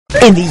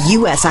In the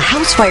U.S., a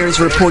house fire is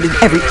reported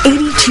every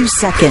 82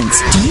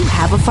 seconds. Do you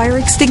have a fire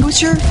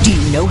extinguisher? Do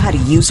you know how to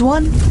use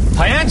one?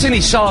 Hi,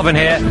 Anthony Sullivan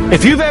here.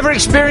 If you've ever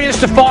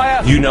experienced a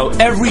fire, you know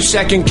every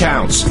second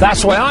counts.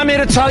 That's why I'm here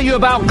to tell you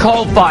about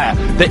Cold Fire,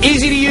 the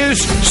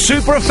easy-to-use,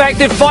 super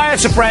effective fire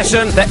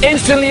suppressant that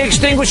instantly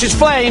extinguishes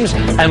flames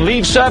and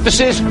leaves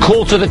surfaces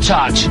cool to the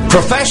touch.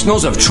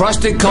 Professionals have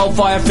trusted Cold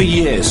Fire for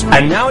years,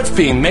 and now it's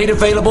being made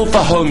available for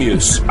home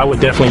use. I would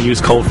definitely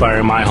use Cold Fire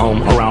in my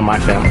home, around my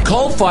family.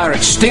 Cold Fire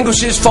extinguishes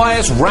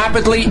fires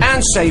rapidly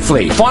and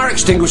safely. Fire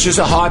extinguishers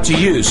are hard to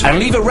use and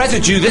leave a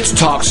residue that's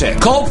toxic.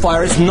 Cold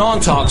Fire is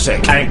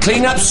non-toxic and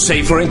cleanup's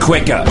safer and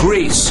quicker.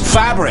 Grease,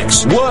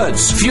 fabrics,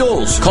 woods,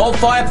 fuels. Cold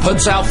Fire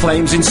puts out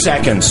flames in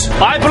seconds.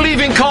 I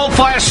believe in Cold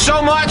Fire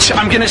so much,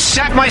 I'm gonna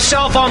set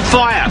myself on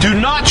fire. Do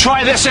not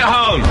try this at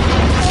home.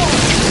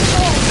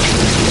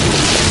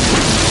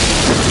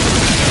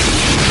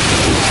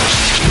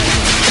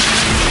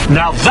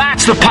 Now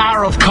that's the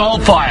power of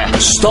Cold Fire.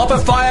 Stop a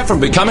fire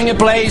from becoming a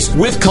blaze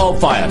with Cold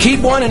Fire.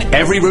 Keep one in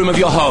every room of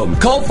your home.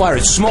 Cold Fire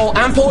is small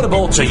and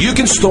portable, so you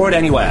can store it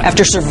anywhere.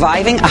 After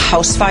surviving a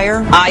house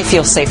fire, I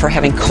feel safer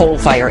having Cold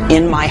Fire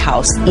in my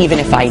house, even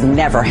if I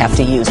never have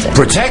to use it.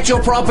 Protect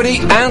your property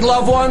and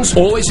loved ones.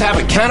 Always have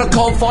a can of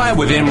Cold Fire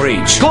within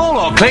reach. Call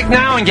or click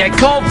now and get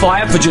Cold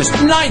Fire for just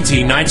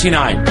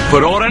 $19.99.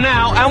 Put order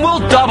now and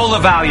we'll double the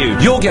value.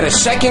 You'll get a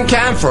second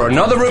can for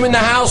another room in the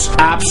house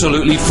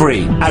absolutely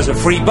free. As a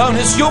free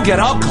bonus, you'll get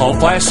our Cold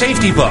Fire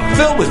safety book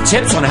filled with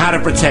tips on how to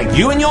protect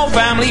you and your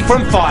family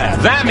from fire.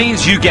 That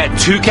means you get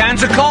 2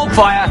 cans of Cold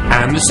Fire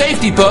and the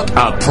safety book,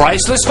 a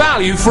priceless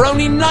value for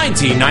only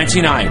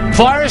 $19.99.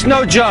 Fire is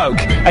no joke,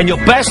 and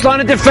your best line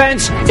of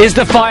defense is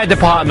the fire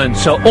department,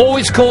 so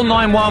always call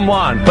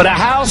 911. But a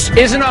house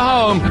isn't a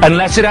home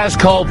unless it has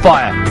Cold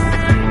Fire.